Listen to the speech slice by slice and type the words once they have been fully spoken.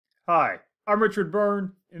Hi, I'm Richard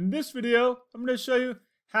Byrne. In this video, I'm going to show you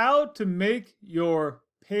how to make your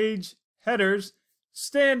page headers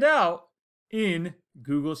stand out in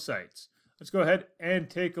Google Sites. Let's go ahead and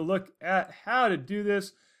take a look at how to do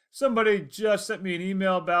this. Somebody just sent me an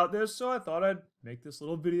email about this, so I thought I'd make this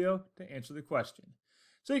little video to answer the question.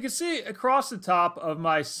 So you can see across the top of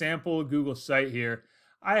my sample Google site here,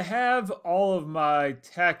 I have all of my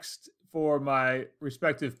text for my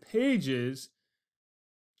respective pages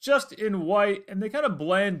just in white, and they kind of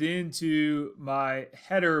blend into my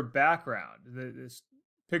header background, this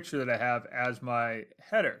picture that I have as my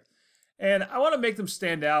header. And I want to make them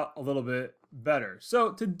stand out a little bit better.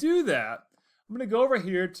 So to do that, I'm going to go over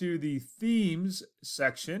here to the themes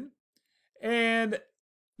section, and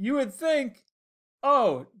you would think,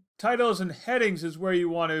 oh, titles and headings is where you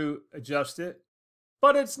want to adjust it,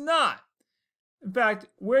 but it's not. In fact,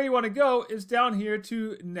 where you want to go is down here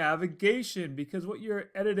to navigation, because what you're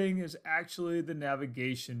editing is actually the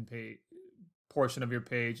navigation page portion of your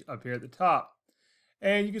page up here at the top.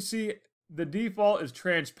 And you can see the default is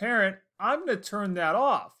transparent. I'm going to turn that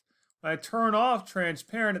off. When I turn off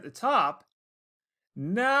transparent at the top,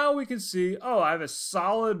 now we can see, oh, I have a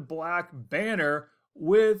solid black banner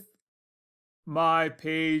with my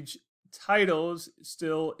page titles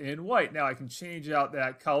still in white. Now I can change out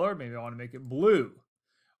that color. Maybe I want to make it blue,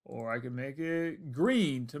 or I can make it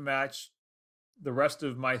green to match the rest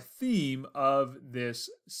of my theme of this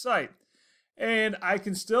site. And I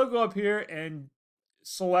can still go up here and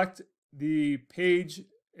select the page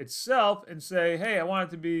itself and say, hey, I want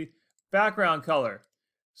it to be background color.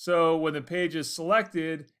 So when the page is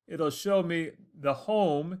selected, it'll show me the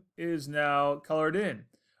home is now colored in.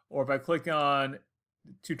 Or if I click on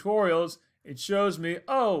tutorials, it shows me,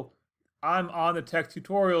 oh, I'm on the tech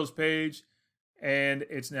tutorials page, and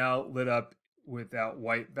it's now lit up with that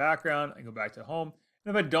white background. I go back to home.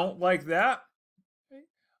 And if I don't like that,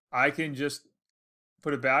 I can just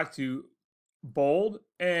put it back to bold,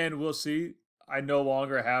 and we'll see I no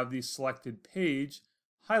longer have the selected page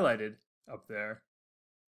highlighted up there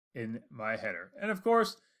in my header. And of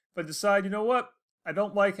course, if I decide, you know what, I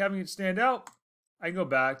don't like having it stand out, I can go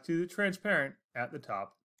back to the transparent at the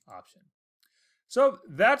top option. So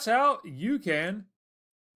that's how you can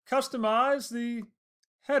customize the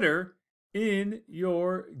header in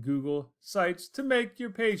your Google Sites to make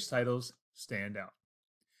your page titles stand out.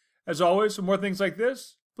 As always, for more things like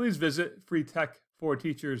this, please visit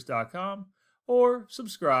freetech4teachers.com or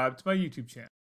subscribe to my YouTube channel.